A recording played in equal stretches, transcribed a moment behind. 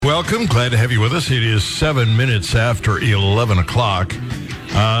Welcome. Glad to have you with us. It is 7 minutes after 11 o'clock.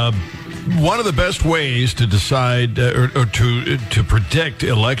 One of the best ways to decide or to predict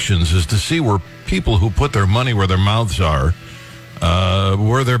elections is to see where people who put their money where their mouths are,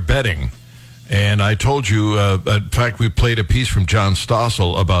 where they're betting. And I told you, in fact, we played a piece from John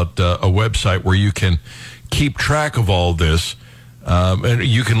Stossel about a website where you can keep track of all this. And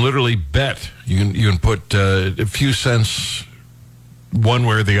you can literally bet. You can put a few cents one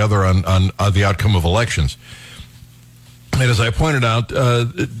way or the other on the outcome of elections. And as I pointed out,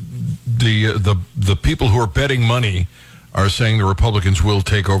 the people who are betting money are saying the Republicans will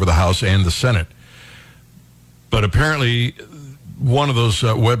take over the House and the Senate. But apparently, one of those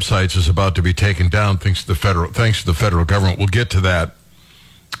websites is about to be taken down thanks to the federal government. We'll get to that.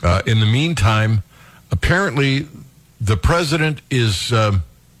 In the meantime, apparently, the president is the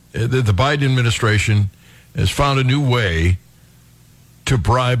Biden administration has found a new way to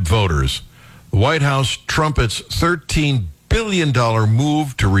bribe voters. The White House trumpets $13 billion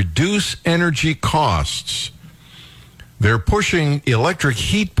move to reduce energy costs. They're pushing electric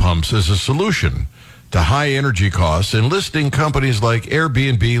heat pumps as a solution to high energy costs, enlisting companies like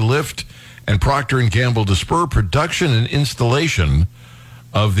Airbnb, Lyft, and Procter & Gamble to spur production and installation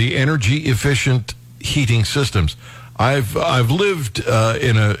of the energy-efficient heating systems. I've lived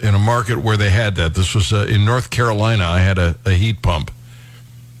in a market where they had that. This was in North Carolina. I had a heat pump.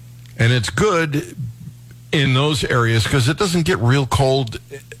 And it's good in those areas because it doesn't get real cold,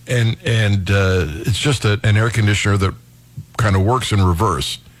 and it's just an air conditioner that kind of works in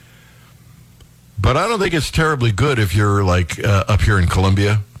reverse. But I don't think it's terribly good if you're like up here in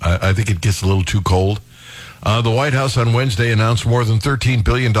Columbia. I think it gets a little too cold. The White House on Wednesday announced more than $13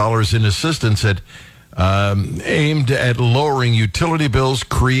 billion in assistance aimed at lowering utility bills,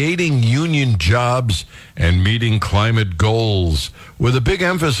 creating union jobs, and meeting climate goals, with a big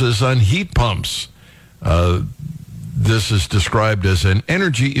emphasis on heat pumps. This is described as an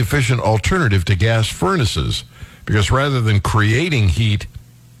energy-efficient alternative to gas furnaces, because rather than creating heat,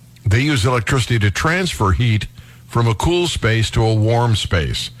 they use electricity to transfer heat from a cool space to a warm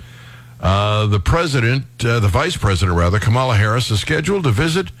space. The vice president, Kamala Harris, is scheduled to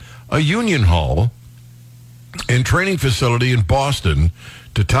visit a union hall and training facility in Boston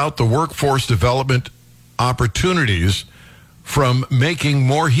to tout the workforce development opportunities from making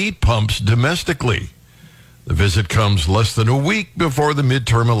more heat pumps domestically. The visit comes less than a week before the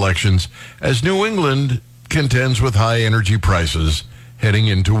midterm elections as New England contends with high energy prices heading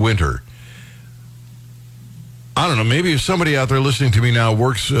into winter. I don't know, maybe if somebody out there listening to me now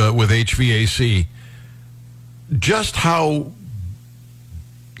works with HVAC, just how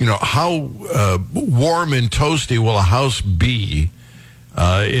warm and toasty will a house be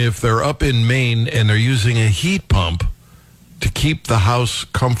if they're up in Maine and they're using a heat pump to keep the house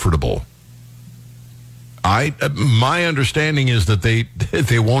comfortable? My understanding is that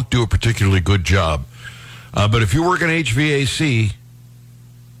they won't do a particularly good job. But if you work in HVAC,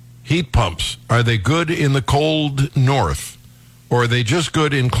 heat pumps, are they good in the cold north? Or are they just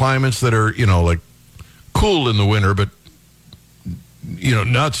good in climates that are, like cool in the winter, but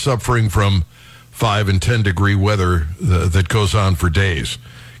not suffering from 5 and 10 degree weather that goes on for days?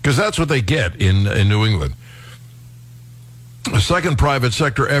 Because that's what they get in New England. A second private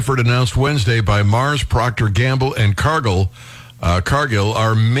sector effort announced Wednesday by Mars, Procter & Gamble, and Cargill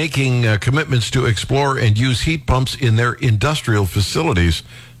are making commitments to explore and use heat pumps in their industrial facilities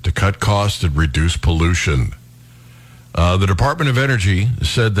to cut costs and reduce pollution. The Department of Energy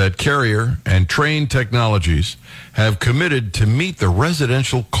said that Carrier and Trane Technologies have committed to meet the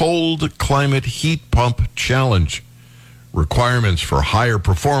residential cold climate heat pump challenge requirements for higher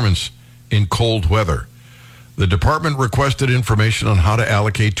performance in cold weather. The department requested information on how to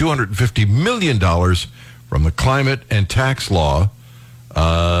allocate $250 million from the climate and tax law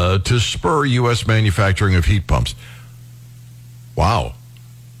to spur U.S. manufacturing of heat pumps. Wow.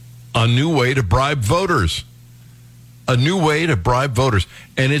 A new way to bribe voters. A new way to bribe voters.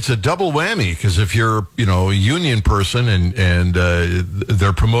 And it's a double whammy, because if you're, a union person and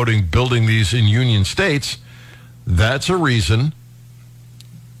they're promoting building these in union states, that's a reason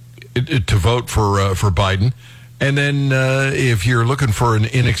to vote for Biden. And then if you're looking for an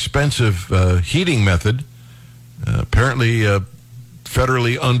inexpensive heating method, apparently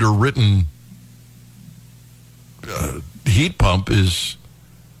federally underwritten heat pump is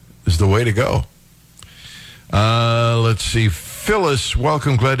the way to go. Let's see. Phyllis,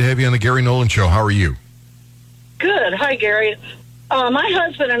 welcome. Glad to have you on the Gary Nolan Show. How are you? Good. Hi, Gary. My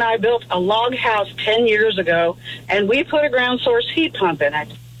husband and I built a log house 10 years ago, and we put a ground source heat pump in it,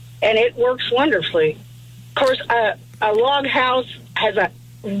 and it works wonderfully. Of course, a log house has a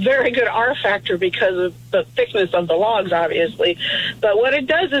very good R factor because of the thickness of the logs, obviously. But what it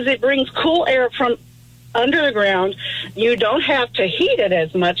does is it brings cool air from under the ground. You don't have to heat it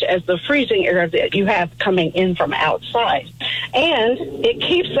as much as the freezing air that you have coming in from outside. And it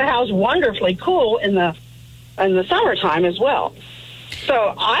keeps the house wonderfully cool in the summertime as well.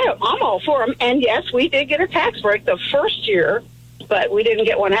 So I'm all for them. And yes, we did get a tax break the first year, but we didn't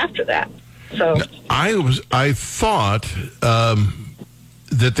get one after that. So I thought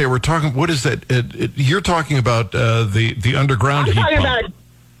that they were talking. What is that? You're talking about the underground heat pump.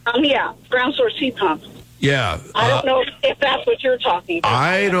 I'm talking about ground source heat pump. Yeah. I don't know if that's what you're talking about.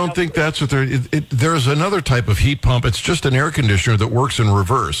 I don't think that's what they're... there's another type of heat pump. It's just an air conditioner that works in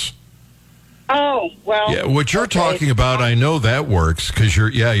reverse. Oh, well... Yeah, what you're talking about, I know that works, because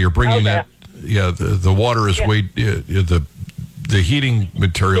you're bringing that... Yeah, the water is way... the heating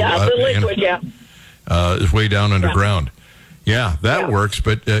material... Yeah, the liquid, is way down underground. Yeah, that works,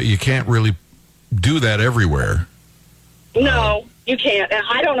 but you can't really do that everywhere. No. You can't, and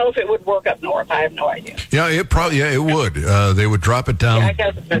I don't know if it would work up north. I have no idea. Yeah, it would. They would drop it down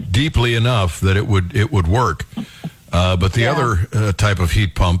deeply enough that it would work. But the other type of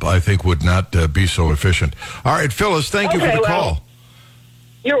heat pump, I think, would not be so efficient. All right, Phyllis, thank you for the call.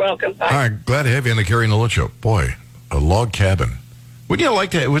 You're welcome. Bye. All right, glad to have you on the Gary Nolan Show. Boy, a log cabin. Wouldn't you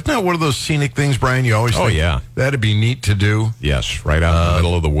like to? Wasn't that one of those scenic things, Brian? You always think that'd be neat to do. Yes, right out in the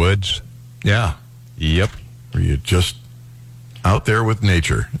middle of the woods. Yeah. Yep. Where you just out there with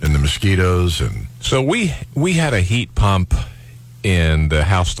nature and the mosquitoes and... So we had a heat pump in the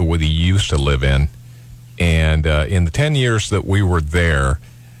house that we used to live in, and in the 10 years that we were there,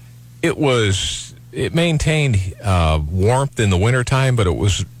 it maintained warmth in the wintertime, but it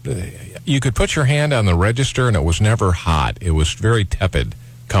was you could put your hand on the register and it was never hot. It was very tepid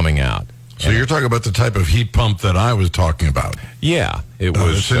coming out. So you're talking about the type of heat pump that I was talking about? Yeah, it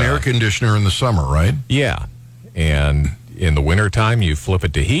was. It's an air conditioner in the summer, right? Yeah, and in the wintertime, you flip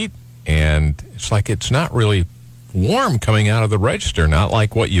it to heat, and it's like it's not really warm coming out of the register, not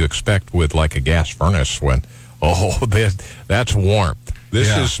like what you expect with like a gas furnace when, that's warmth.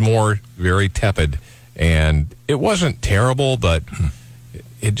 This is more very tepid, and it wasn't terrible, but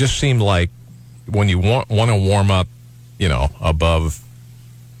it just seemed like when you want to warm up, above,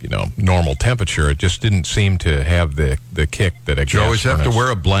 normal temperature, it just didn't seem to have the kick that a gas furnace. Did you always have to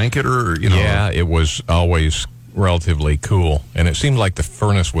wear a blanket or, Yeah, it was always relatively cool, and it seemed like the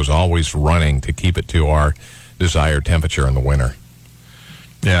furnace was always running to keep it to our desired temperature in the winter.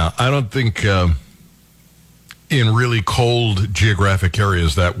 Yeah, I don't think in really cold geographic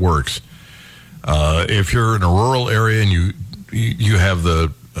areas that works. If you're in a rural area and you have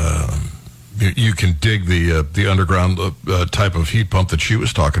you can dig the underground type of heat pump that she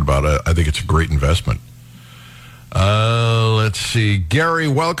was talking about, I think it's a great investment. Let's see. Gary,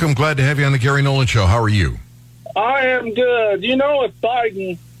 welcome. Glad to have you on the Gary Nolan Show. How are you? I am good. With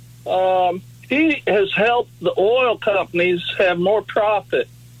Biden, he has helped the oil companies have more profit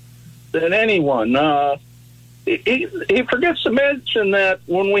than anyone. He forgets to mention that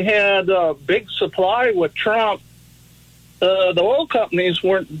when we had a big supply with Trump, the oil companies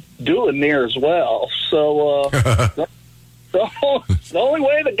weren't doing near as well. So the only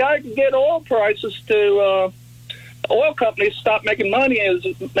way the guy can get oil prices to oil companies stop making money is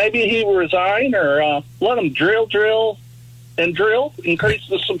maybe he resign or let them drill, increase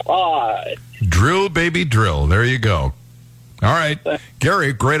the supply. Drill, baby, drill. There you go. All right.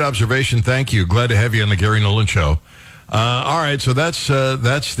 Gary, great observation. Thank you. Glad to have you on the Gary Nolan Show. All right, so that's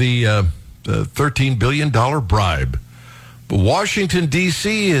the $13 billion bribe. But Washington,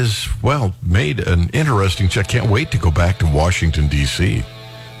 D.C. has, made an interesting check. Can't wait to go back to Washington, D.C.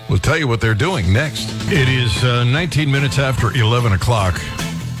 We'll tell you what they're doing next. It is 19 minutes after 11 o'clock.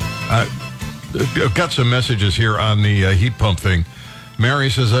 I've got some messages here on the heat pump thing. Mary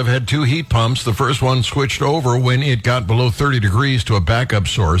says, I've had 2 heat pumps. The first one switched over when it got below 30 degrees to a backup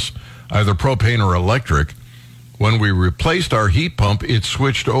source, either propane or electric. When we replaced our heat pump, it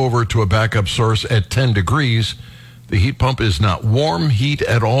switched over to a backup source at 10 degrees. The heat pump is not warm heat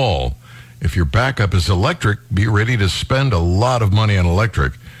at all. If your backup is electric, be ready to spend a lot of money on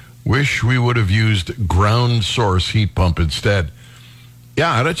electric. Wish we would have used ground source heat pump instead.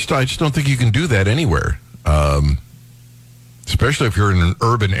 Yeah, I just don't think you can do that anywhere, especially if you're in an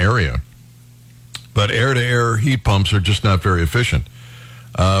urban area. But air-to-air heat pumps are just not very efficient.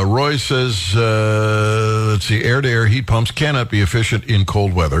 Roy says, let's see, air-to-air heat pumps cannot be efficient in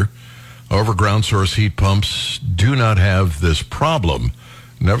cold weather. However, ground source heat pumps do not have this problem.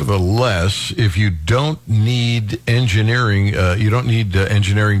 Nevertheless, if you don't need engineering,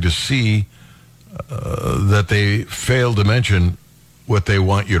 engineering to see that they fail to mention what they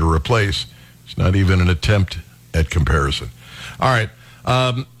want you to replace. It's not even an attempt at comparison. All right.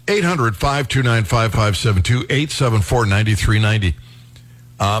 800-529-5572, 874-9390.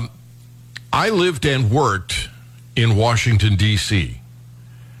 I lived and worked in Washington, D.C.,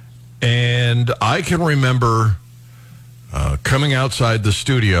 and I can remember coming outside the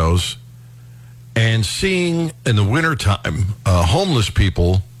studios and seeing in the wintertime homeless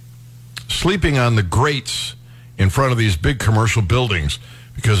people sleeping on the grates in front of these big commercial buildings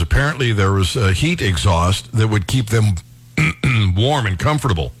because apparently there was heat exhaust that would keep them warm and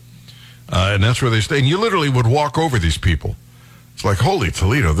comfortable. And that's where they stay. And you literally would walk over these people. It's like, holy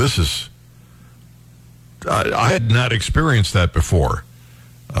Toledo, this is... I had not experienced that before.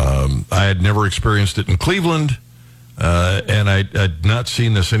 I had never experienced it in Cleveland, and I had not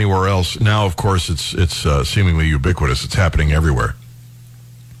seen this anywhere else. Now, of course, it's seemingly ubiquitous. It's happening everywhere.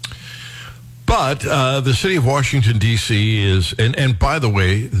 But the city of Washington, D.C. is... And by the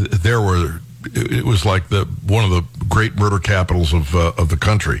way, it was like one of the great murder capitals of the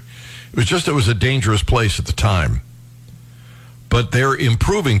country. It was a dangerous place at the time. But they're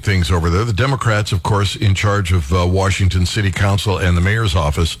improving things over there. The Democrats, of course, in charge of Washington City Council and the mayor's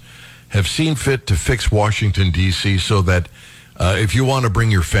office, have seen fit to fix Washington, D.C. so that if you want to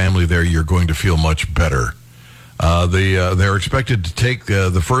bring your family there, you're going to feel much better. They're expected to take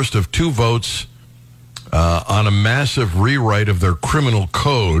the first of two votes on a massive rewrite of their criminal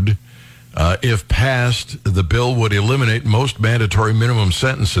code. If passed, the bill would eliminate most mandatory minimum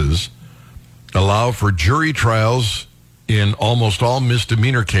sentences, allow for jury trials in almost all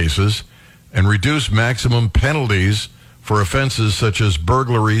misdemeanor cases, and reduce maximum penalties for offenses such as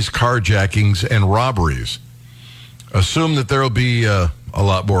burglaries, carjackings, and robberies. Assume that there will be a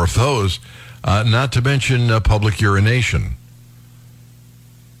lot more of those, not to mention public urination.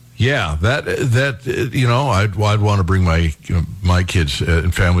 Yeah, I'd want to bring my kids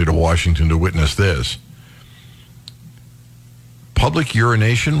and family to Washington to witness this. Public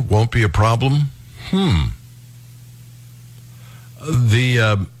urination won't be a problem?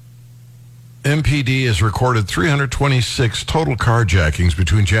 The MPD has recorded 326 total carjackings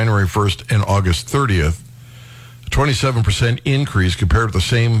between January 1st and August 30th, a 27% increase compared to the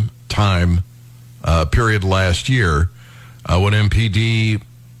same time period last year, when MPD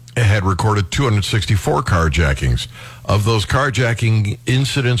had recorded 264 carjackings. Of those carjacking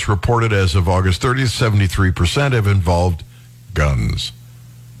incidents reported as of August 30th, 73% have involved guns.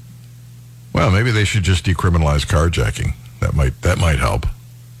 Well, maybe they should just decriminalize carjacking. That might help.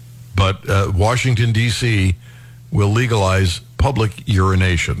 But Washington, D.C. will legalize public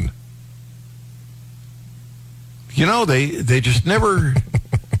urination. You know, they just never...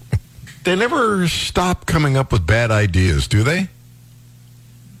 they never stop coming up with bad ideas, do they?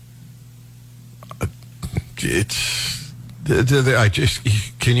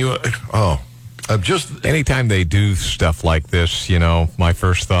 Anytime they do stuff like this, my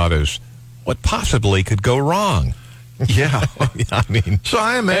first thought is, what possibly could go wrong? Yeah. I mean, so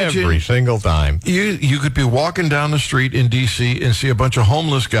I imagine every single time. You could be walking down the street in D.C. and see a bunch of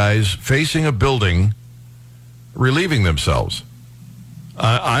homeless guys facing a building, relieving themselves.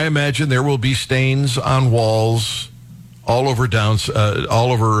 I imagine there will be stains on walls all over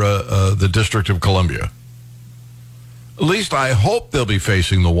the District of Columbia. At least I hope they'll be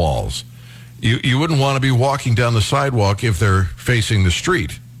facing the walls. You wouldn't want to be walking down the sidewalk if they're facing the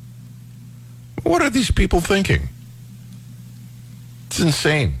street. What are these people thinking? It's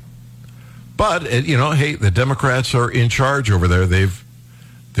insane. But hey, the Democrats are in charge over there. They've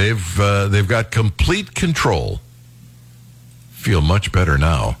got complete control. Feel much better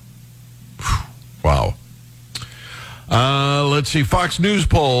now. Wow. Let's see. Fox News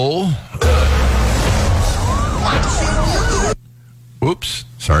poll. Oops.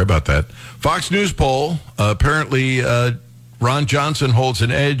 Sorry about that. Fox News poll. Apparently, Ron Johnson holds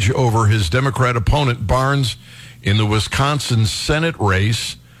an edge over his Democrat opponent, Barnes, in the Wisconsin Senate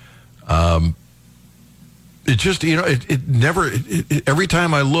race. Every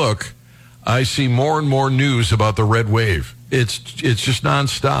time I look, I see more and more news about the red wave. It's just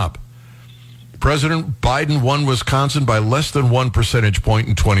nonstop. President Biden won Wisconsin by less than 1 percentage point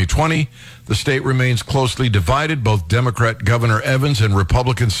in 2020. The state remains closely divided. Both Democrat Governor Evans and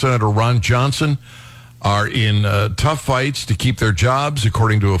Republican Senator Ron Johnson are in tough fights to keep their jobs,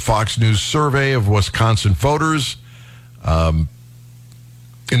 according to a Fox News survey of Wisconsin voters. In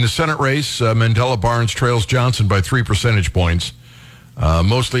the Senate race, Mandela Barnes trails Johnson by 3 percentage points,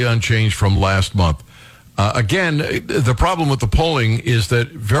 mostly unchanged from last month. Again, the problem with the polling is that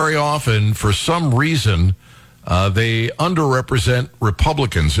very often, for some reason, they underrepresent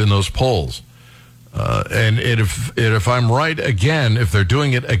Republicans in those polls. And if I'm right again, if they're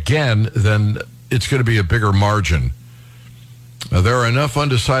doing it again, then it's going to be a bigger margin. There are enough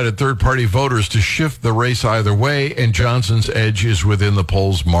undecided third-party voters to shift the race either way, and Johnson's edge is within the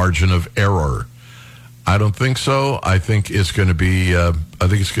polls' margin of error. I don't think so. I think it's going to be. I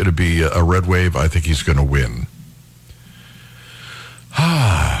think it's going to be a red wave. I think he's going to win.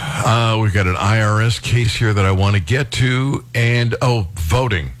 We've got an IRS case here that I want to get to, and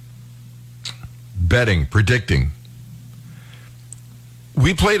voting, betting, predicting.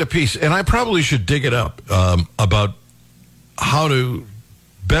 We played a piece, and I probably should dig it up about how to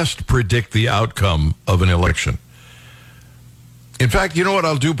best predict the outcome of an election. In fact, you know what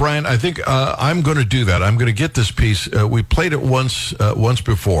I'll do, Brian? I think I'm going to do that. I'm going to get this piece. We played it once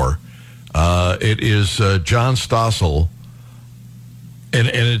before. It is John Stossel, and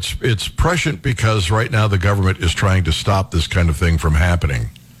it's prescient because right now the government is trying to stop this kind of thing from happening.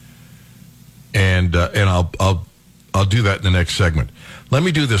 And I'll do that in the next segment. Let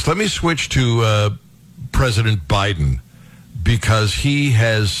me do this. Let me switch to President Biden, because he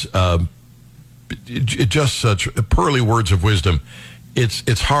has just such pearly words of wisdom.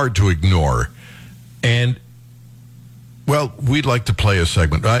 It's hard to ignore. And, well, we'd like to play a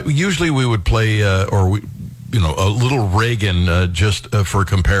segment. Usually we would play, a little Reagan just for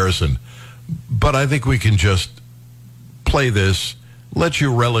comparison. But I think we can just play this, let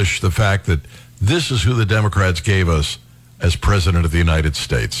you relish the fact that this is who the Democrats gave us as President of the United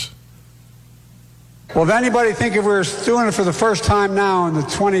States. Well, if anybody think if we're doing it for the first time now in the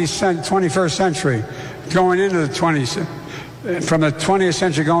 21st century, going into the 20th, from the 20th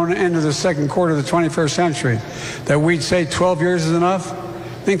century going into the second quarter of the 21st century, that we'd say 12 years is enough?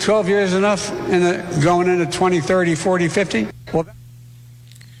 Think 12 years is enough going into 20, 30, 40, 50? Well,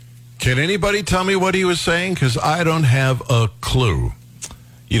 can anybody tell me what he was saying? Because I don't have a clue.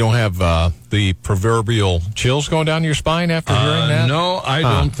 You don't have the proverbial chills going down your spine after hearing that? No, I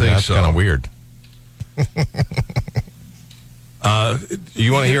don't think that's so. That's kind of weird.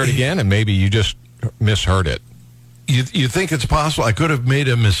 You want to hear it again, and maybe you just misheard it. You think it's possible I could have made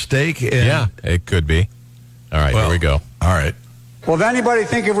a mistake? Yeah, it could be. All right, here we go. All right. Well, if anybody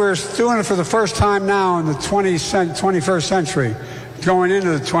think if we're doing it for the first time now in the 21st century, going into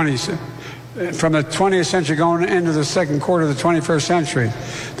the 20th, from the 20th century going into the second quarter of the 21st century,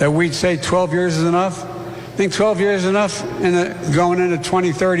 that we'd say 12 years is enough? Think 12 years is enough going into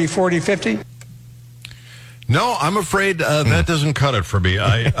 20, 30, 40, 50? No, I'm afraid that doesn't cut it for me.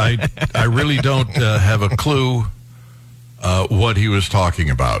 I really don't have a clue what he was talking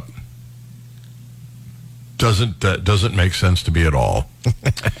about. Doesn't make sense to me at all.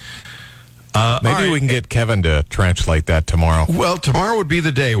 Maybe we can get Kevin to translate that tomorrow. Well, tomorrow would be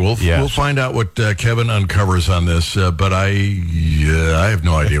the day. We'll find out what Kevin uncovers on this. But I have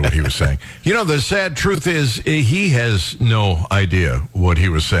no idea what he was saying. You know, the sad truth is he has no idea what he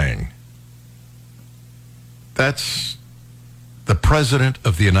was saying. That's the President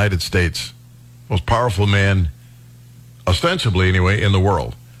of the United States, most powerful man, ostensibly anyway, in the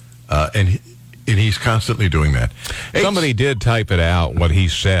world. And he's constantly doing that. Somebody did type it out, what he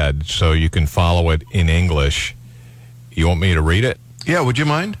said, so you can follow it in English. You want me to read it? Yeah, would you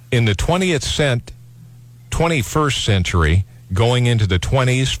mind? In the 21st century, going into the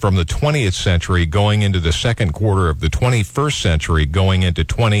 20s, from the 20th century, going into the second quarter of the 21st century, going into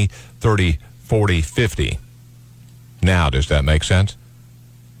 20, 30, 40, 50. Now, does that make sense?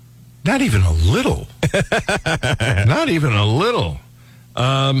 Not even a little. Not even a little.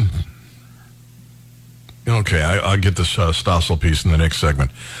 Okay, I'll get this Stossel piece in the next segment.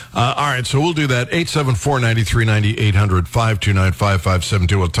 All right, so we'll do that. 874-9390,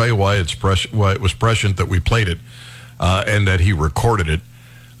 800-529-5572. I'll tell you why why it was prescient that we played it and that he recorded it.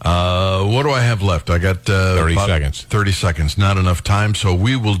 What do I have left? I got 30 seconds. 30 seconds, not enough time, so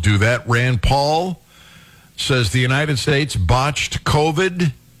we will do that. Rand Paul says the United States botched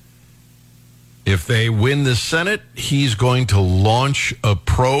COVID. If they win the Senate, he's going to launch a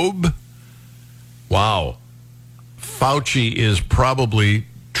probe. Wow. Fauci is probably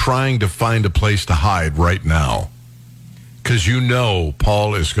trying to find a place to hide right now, because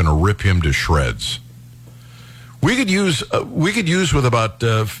Paul is going to rip him to shreds. We could use with about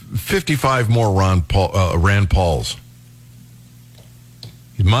 55 more Rand Pauls.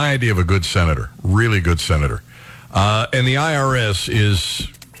 My idea of a good senator, really good senator. And the IRS is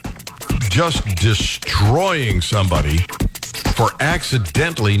just destroying somebody for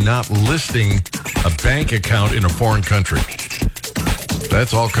accidentally not listing a bank account in a foreign country.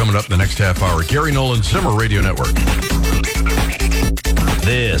 That's all coming up in the next half hour. Gary Nolan, Zimmer Radio Network.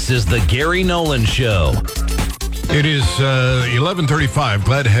 This is the Gary Nolan Show. It is 11:35.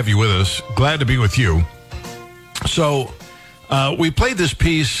 Glad to have you with us. Glad to be with you. So we played this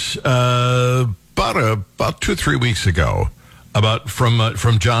piece about 2 or 3 weeks ago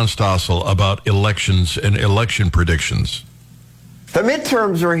from John Stossel about elections and election predictions. The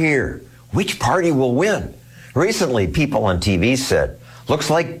midterms are here. Which party will win? Recently, people on TV said, looks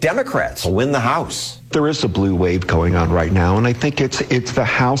like Democrats will win the House. There is a blue wave going on right now, and I think it's the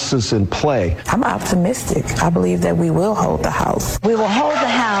House is in play. I'm optimistic. I believe that we will hold the House. We will hold the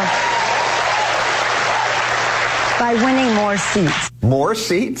House by winning more seats. More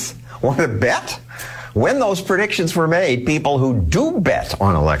seats? Want to bet? When those predictions were made, people who do bet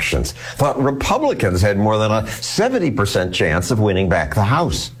on elections thought Republicans had more than a 70% chance of winning back the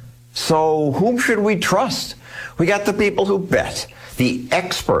House. So whom should we trust? We got the people who bet, the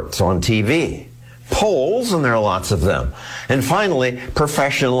experts on TV, polls, and there are lots of them, and finally,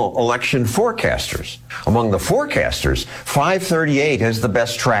 professional election forecasters. Among the forecasters, 538 has the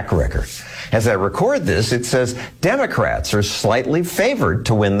best track record. As I record this, it says Democrats are slightly favored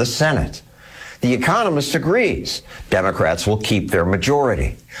to win the Senate. The Economist agrees. Democrats will keep their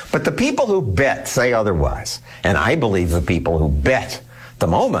majority. But the people who bet say otherwise. And I believe the people who bet the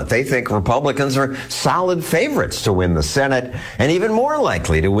moment they think Republicans are solid favorites to win the Senate and even more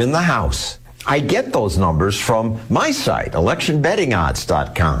likely to win the House. I get those numbers from my site,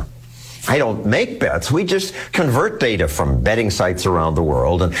 electionbettingodds.com. I don't make bets. We just convert data from betting sites around the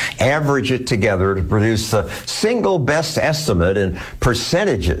world and average it together to produce the single best estimate in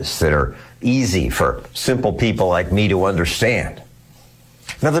percentages that are easy for simple people like me to understand.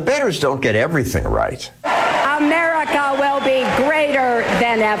 Now, the bettors don't get everything right. America will be greater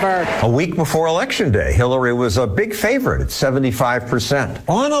than ever. A week before Election Day, Hillary was a big favorite at 75%.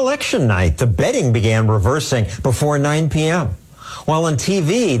 On election night, the betting began reversing before 9 p.m. While on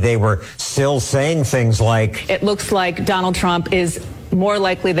TV, they were still saying things like, it looks like Donald Trump is more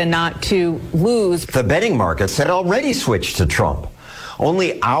likely than not to lose. The betting markets had already switched to Trump.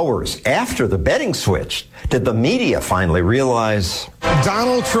 Only hours after the betting switched did the media finally realize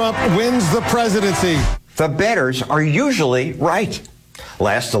Donald Trump wins the presidency. The bettors are usually right.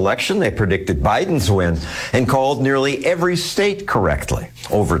 Last election, they predicted Biden's win and called nearly every state correctly.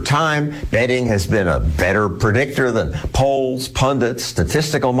 Over time, betting has been a better predictor than polls, pundits,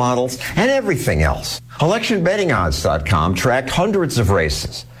 statistical models, and everything else. ElectionBettingOdds.com tracked hundreds of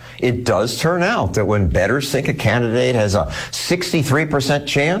races. It does turn out that when bettors think a candidate has a 63%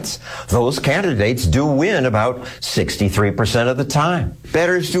 chance, those candidates do win about 63% of the time.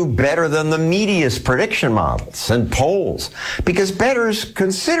 Bettors do better than the media's prediction models and polls because bettors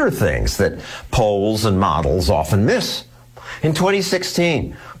consider things that polls and models often miss. In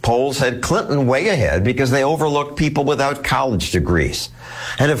 2016, polls had Clinton way ahead because they overlooked people without college degrees.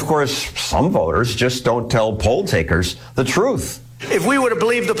 And of course, some voters just don't tell poll takers the truth. If we would have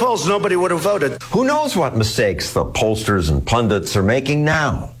believed the polls, nobody would have voted. Who knows what mistakes the pollsters and pundits are making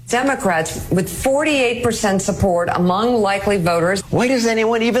now? Democrats with 48% support among likely voters. Why does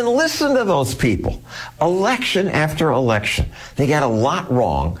anyone even listen to those people? Election after election, they get a lot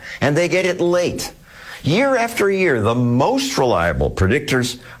wrong, and they get it late. Year after year, the most reliable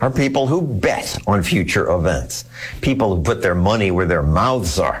predictors are people who bet on future events, people who put their money where their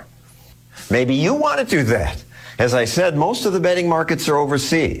mouths are. Maybe you want to do that. As I said, most of the betting markets are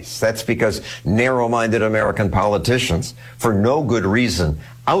overseas. That's because narrow-minded American politicians, for no good reason,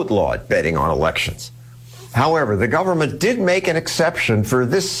 outlawed betting on elections. However, the government did make an exception for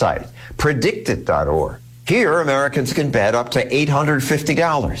this site, Predictit.org. Here, Americans can bet up to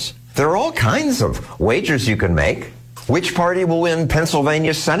 $850. There are all kinds of wagers you can make. Which party will win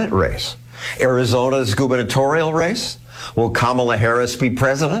Pennsylvania's Senate race? Arizona's gubernatorial race? Will Kamala Harris be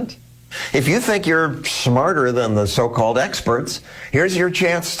president? If you think you're smarter than the so-called experts, here's your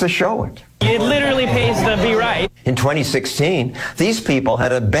chance to show it. It literally pays to be right. In 2016, these people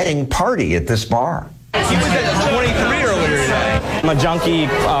had a betting party at this bar. He was at 23 earlier today. I'm a junkie,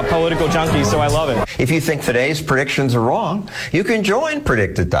 political junkie, so I love it. If you think today's predictions are wrong, you can join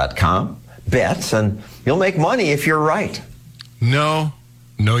Predictit.com, bets, and you'll make money if you're right. No,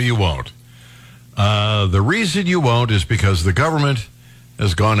 you won't. The reason you won't is because the government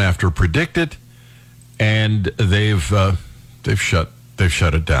has gone after Predictit, and they've shut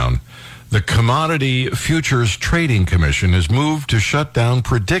it down. The Commodity Futures Trading Commission has moved to shut down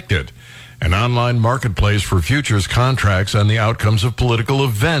Predictit, an online marketplace for futures contracts on the outcomes of political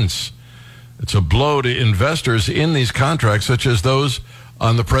events. It's a blow to investors in these contracts, such as those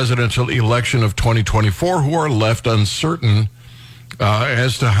on the presidential election of 2024, who are left uncertain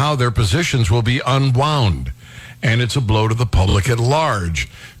as to how their positions will be unwound. And it's a blow to the public at large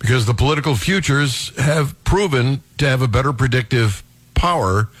because the political futures have proven to have a better predictive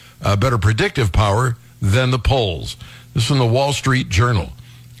power than the polls. This is from the Wall Street Journal.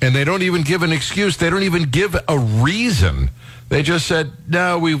 And they don't even give an excuse. They don't even give a reason. They just said,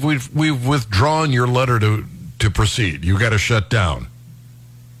 no, we've withdrawn your letter to proceed. You got to shut down.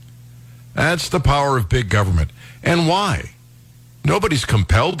 That's the power of big government. And why? Nobody's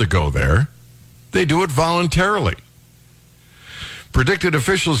compelled to go there. They do it voluntarily. Predicted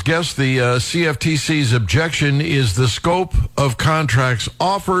officials guess the CFTC's objection is the scope of contracts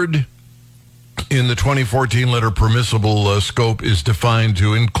offered. In the 2014 letter, permissible scope is defined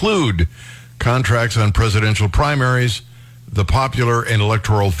to include contracts on presidential primaries, the popular and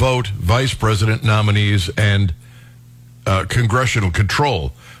electoral vote, vice president nominees, and congressional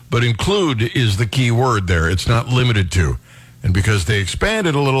control. But include is the key word there. It's not limited to. And because they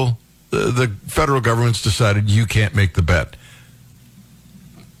expanded a little, the federal government's decided you can't make the bet.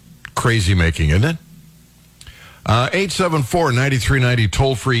 Crazy making, isn't it? 874-9390,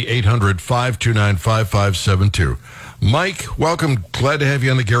 toll-free 800-529-5572. Mike, welcome. Glad to have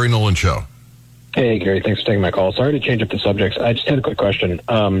you on the Gary Nolan Show. Hey, Gary. Thanks for taking my call. Sorry to change up the subjects. I just had a quick question.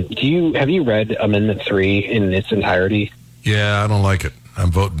 Have you read Amendment 3 in its entirety? Yeah, I don't like it. I'm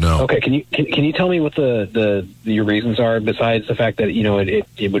voting no. Okay, can you tell me what your reasons are besides the fact that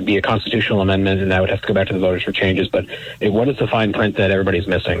it would be a constitutional amendment and that would have to go back to the voters for changes? But what is the fine print that everybody's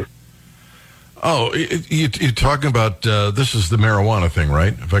missing? Oh, you're talking about this is the marijuana thing,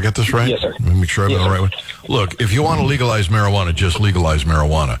 right? If I get this right? Yes, sir. Let me make sure I'm in the right one. Look, if you want to legalize marijuana, just legalize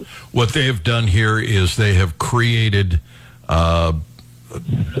marijuana. What they have done here is they have created a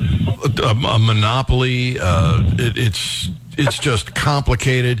monopoly. It's just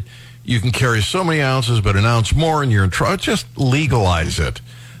complicated. You can carry so many ounces, but an ounce more, and you're in trouble. Just legalize it.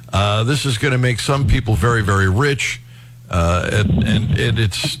 This is going to make some people very, very rich, and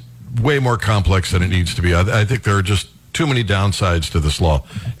it's way more complex than it needs to be. I think there are just too many downsides to this law.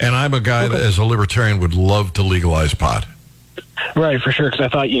 And I'm a guy that, as a libertarian, would love to legalize pot. Right, for sure, because I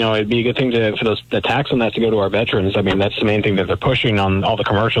thought, it'd be a good thing for the tax on that to go to our veterans. I mean, that's the main thing that they're pushing on all the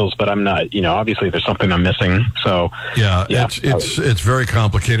commercials, but I'm not, obviously there's something I'm missing. So, yeah. It's very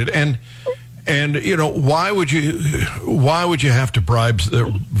complicated. And why would you have to bribe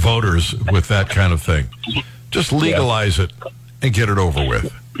the voters with that kind of thing? Just legalize it and get it over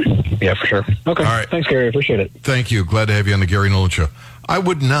with. Yeah, for sure. Okay. All right. Thanks, Gary. I appreciate it. Thank you. Glad to have you on the Gary Nolan Show. I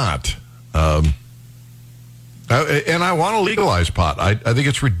would not. And I want to legalize pot. I think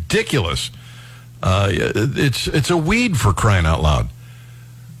it's ridiculous. It's a weed, for crying out loud.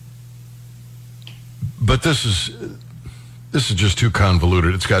 But this is just too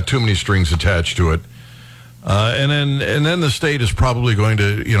convoluted. It's got too many strings attached to it. And then the state is probably going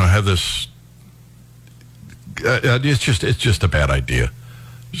to have this. It's just a bad idea.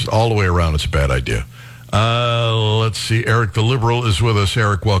 Just all the way around, it's a bad idea. Let's see. Eric the Liberal is with us.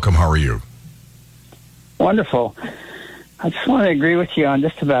 Eric, welcome. How are you? Wonderful. I just want to agree with you on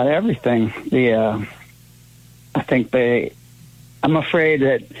just about everything. I'm afraid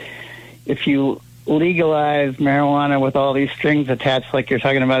that if you legalize marijuana with all these strings attached, like you're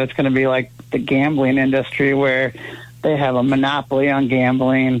talking about, it's going to be like the gambling industry where they have a monopoly on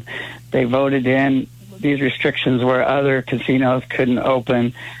gambling. They voted in these restrictions where other casinos couldn't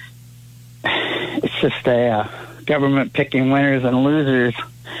open. It's just a government picking winners and losers.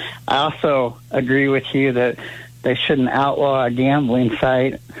 I also agree with you that they shouldn't outlaw a gambling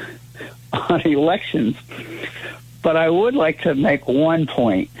site on elections. But I would like to make one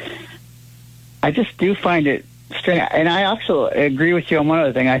point. I just do find it strange. And I also agree with you on one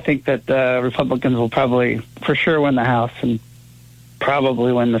other thing. I think that the Republicans will probably for sure win the House and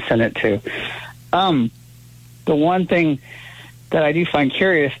probably win the Senate too. The one thing that I do find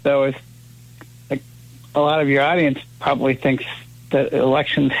curious, though, is like a lot of your audience probably thinks that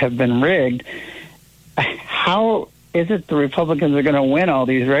elections have been rigged. How is it the Republicans are going to win all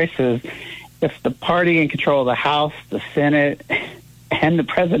these races if the party in control of the House, the Senate, and the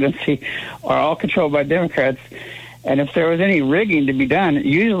presidency are all controlled by Democrats? And if there was any rigging to be done,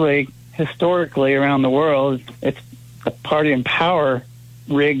 usually, historically, around the world, it's the party in power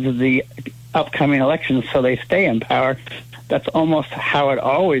rigs the upcoming elections so they stay in power. That's almost how it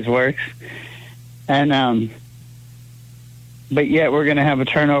always works. And but yet we're going to have a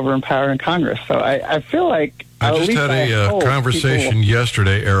turnover in power in Congress. So I feel like I just had a conversation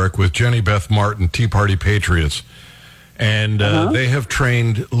yesterday, Eric, with Jenny Beth Martin, Tea Party Patriots, and they have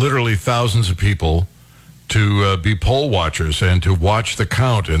trained literally thousands of people to be poll watchers and to watch the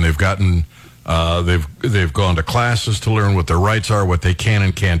count, and they've gotten They've gone to classes to learn what their rights are, what they can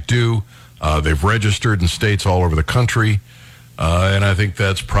and can't do. They've registered in states all over the country. And I think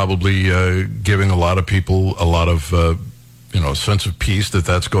that's probably giving a lot of people a lot of, sense of peace that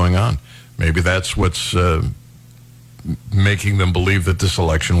that's going on. Maybe that's what's making them believe that this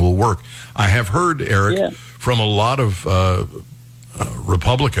election will work. I have heard, Eric, from a lot of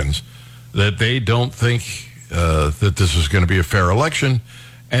Republicans that they don't think that this is going to be a fair election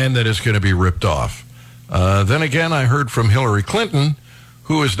and that it's going to be ripped off. Then again, I heard from Hillary Clinton,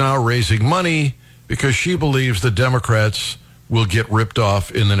 who is now raising money because she believes the Democrats will get ripped off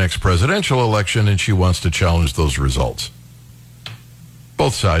in the next presidential election, and she wants to challenge those results.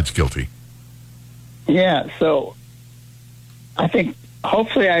 Both sides guilty. Yeah, so I think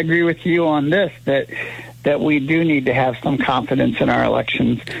hopefully I agree with you on this, that we do need to have some confidence in our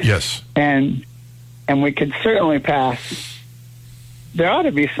elections. Yes. And we could certainly pass. There ought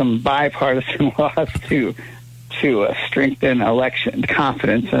to be some bipartisan laws to strengthen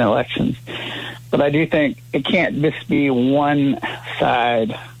confidence in elections. But I do think it can't just be one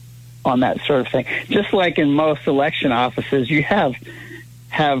side on that sort of thing. Just like in most election offices, you have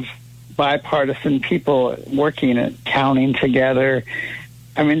bipartisan people working and counting together.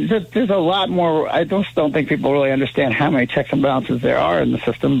 I mean, there's a lot more. I just don't think people really understand how many checks and balances there are in the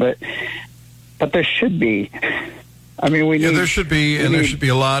system, but there should be. I mean, there should be, there should be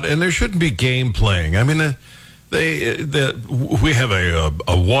a lot, and there shouldn't be game playing. I mean, we have a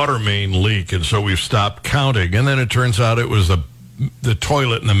water main leak, and so we've stopped counting, and then it turns out it was the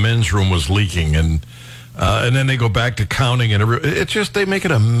toilet in the men's room was leaking, and then they go back to counting, and it's just they make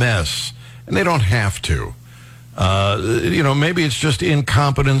it a mess, and they don't have to. Maybe it's just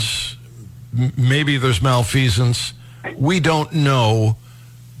incompetence, maybe there's malfeasance. We don't know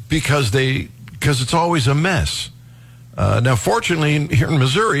because it's always a mess. Now, fortunately, here in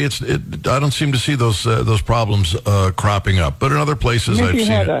Missouri, I don't seem to see those problems cropping up. But in other places, I've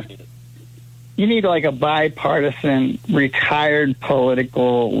seen it. You need like a bipartisan, retired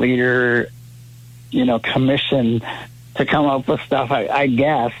political leader, commission to come up with stuff. I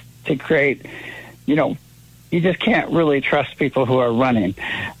guess to create, you just can't really trust people who are running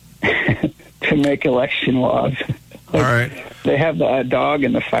to make election laws. All right. They have a dog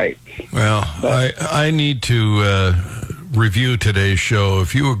in the fight. Well, I need to review today's show.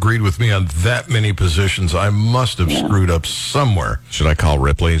 If you agreed with me on that many positions, I must have screwed up somewhere. Should I call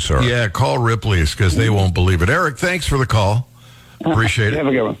Ripley's? Yeah, call Ripley's because they won't believe it. Eric, thanks for the call. Appreciate it. Have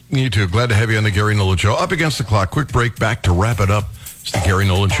a good one. You too. Glad to have you on the Gary Nolan Show. Up against the clock. Quick break. Back to wrap it up. It's the Gary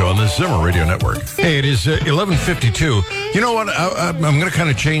Nolan Show on the Zimmer Radio Network. Hey, it is 11:52. You know what? I'm going to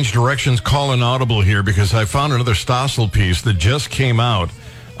kind of change directions, call an audible here, because I found another Stossel piece that just came out.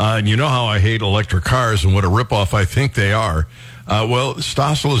 And you know how I hate electric cars and what a ripoff I think they are. Well,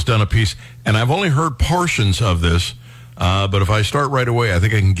 Stossel has done a piece, and I've only heard portions of this. But if I start right away, I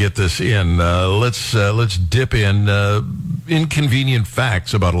think I can get this in. Let's dip in inconvenient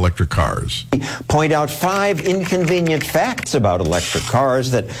facts about electric cars. Point out 5 inconvenient facts about electric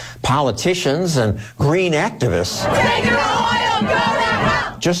cars that politicians and green activists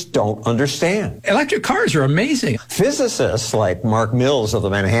just don't understand. Electric cars are amazing. Physicists like Mark Mills of the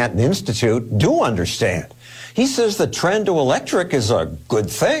Manhattan Institute do understand. He says the trend to electric is a good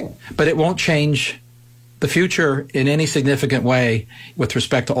thing. But it won't change the future in any significant way with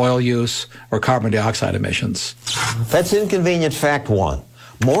respect to oil use or carbon dioxide emissions. That's inconvenient fact 1.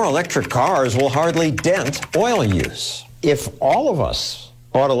 More electric cars will hardly dent oil use. If all of us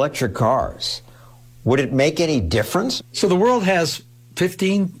bought electric cars, would it make any difference? So the world has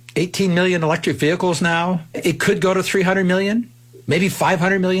 15, 18 million electric vehicles now. It could go to 300 million, maybe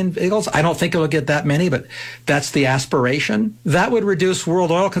 500 million vehicles. I don't think it will get that many, but that's the aspiration. That would reduce world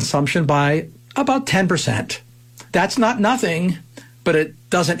oil consumption by about 10%. That's not nothing, but it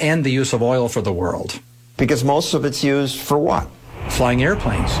doesn't end the use of oil for the world. Because most of it's used for what? Flying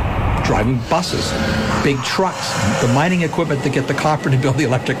airplanes, driving buses, big trucks. The mining equipment that get the copper to build the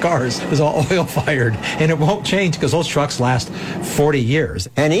electric cars is all oil-fired, and it won't change because those trucks last 40 years.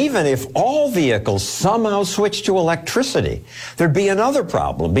 And even if all vehicles somehow switch to electricity, there'd be another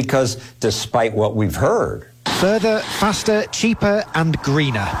problem because despite what we've heard, further, faster, cheaper, and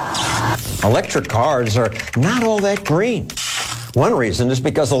greener. Electric cars are not all that green. One reason is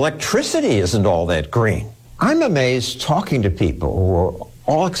because electricity isn't all that green. I'm amazed talking to people who are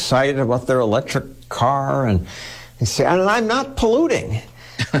all excited about their electric car and they say, and I'm not polluting.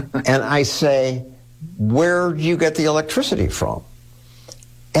 And I say, where do you get the electricity from?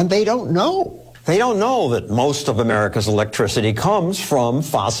 And they don't know. They don't know that most of America's electricity comes from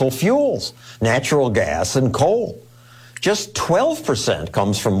fossil fuels, natural gas and coal. Just 12%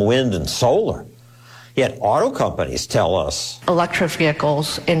 comes from wind and solar. Yet auto companies tell us electric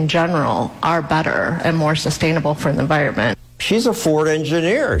vehicles in general are better and more sustainable for the environment. She's a Ford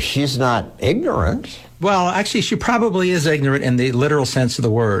engineer. She's not ignorant. Well, actually, she probably is ignorant in the literal sense of the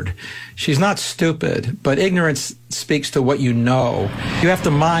word. She's not stupid, but ignorance speaks to what you know. You have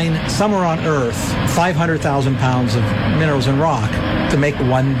to mine somewhere on Earth 500,000 pounds of minerals and rock to make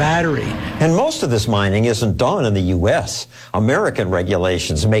one battery. And most of this mining isn't done in the U.S. American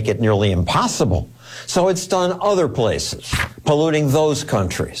regulations make it nearly impossible. So it's done other places, polluting those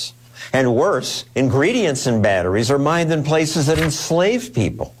countries. And worse, ingredients in batteries are mined in places that enslave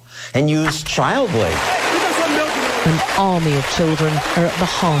people and use child labor. An army of children are at the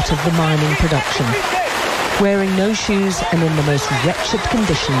heart of the mining production, wearing no shoes and in the most wretched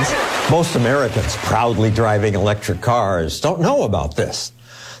conditions. Most Americans proudly driving electric cars don't know about this.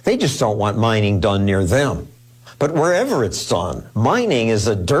 They just don't want mining done near them. But wherever it's done, mining is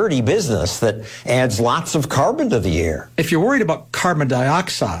a dirty business that adds lots of carbon to the air. If you're worried about carbon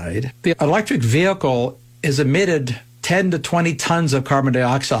dioxide, the electric vehicle is emitted 10 to 20 tons of carbon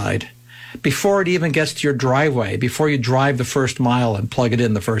dioxide before it even gets to your driveway, before you drive the first mile and plug it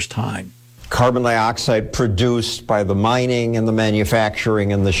in the first time. Carbon dioxide produced by the mining and the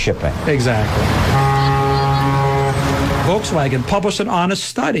manufacturing and the shipping. Exactly. Volkswagen published an honest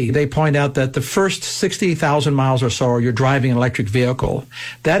study. They point out that the first 60,000 miles or so you're driving an electric vehicle,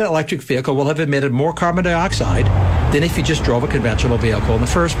 that electric vehicle will have emitted more carbon dioxide than if you just drove a conventional vehicle in the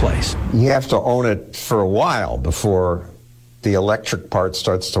first place. You have to own it for a while before the electric part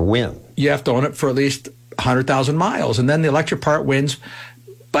starts to win. You have to own it for at least 100,000 miles, and then the electric part wins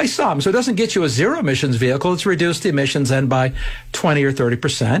by some. So it doesn't get you a zero-emissions vehicle. It's reduced the emissions then by 20 or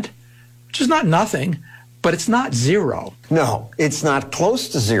 30%, which is not nothing. But it's not zero. No, it's not close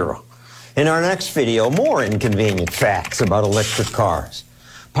to zero. In our next video, more inconvenient facts about electric cars.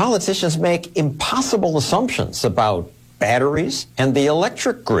 Politicians make impossible assumptions about batteries and the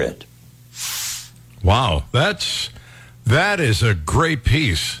electric grid. Wow, that is a great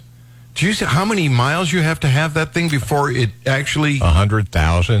piece. Do you see how many miles you have to have that thing before it actually...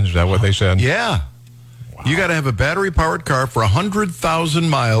 100,000, is that what they said? Yeah. Wow. You got to have a battery-powered car for 100,000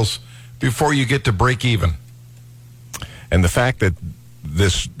 miles before you get to break even. And the fact that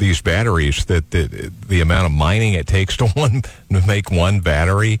these batteries, that the amount of mining it takes to make one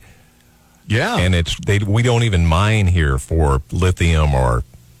battery, yeah, and we don't even mine here for lithium or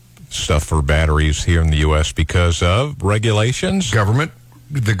stuff for batteries here in the U.S. because of regulations.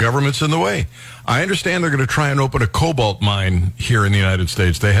 The government's in the way. I understand they're going to try and open a cobalt mine here in the United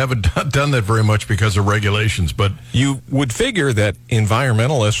States. They haven't done that very much because of regulations, but you would figure that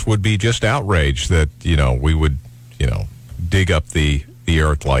environmentalists would be just outraged that, we would, dig up the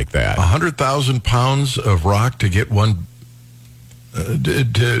earth like that. 100,000 pounds of rock to get one,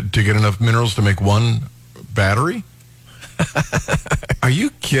 to get enough minerals to make one battery? Are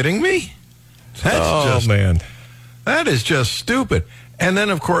you kidding me? Man. That is just stupid. And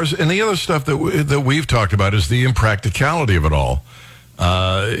then, of course, and the other stuff that we've talked about is the impracticality of it all.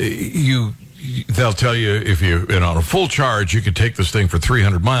 They'll tell you if on a full charge, you could take this thing for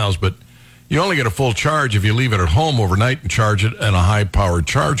 300 miles, but you only get a full charge if you leave it at home overnight and charge it in a high-powered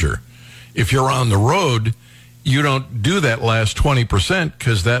charger. If you're on the road, you don't do that last 20%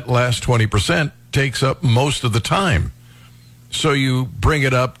 because that last 20% takes up most of the time. So you bring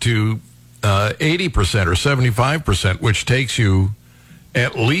it up to 80% or 75%, which takes you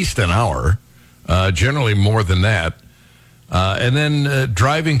at least an hour, generally more than that. And then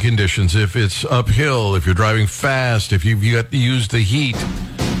driving conditions, if it's uphill, if you're driving fast, if you've got to use the heat.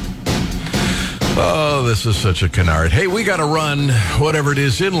 Oh, this is such a canard. Hey, we got to run. Whatever it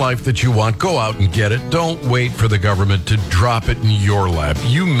is in life that you want, go out and get it. Don't wait for the government to drop it in your lap.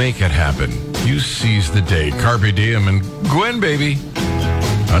 You make it happen. You seize the day. Carpe diem and Gwen, baby.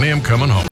 Honey, I'm coming home.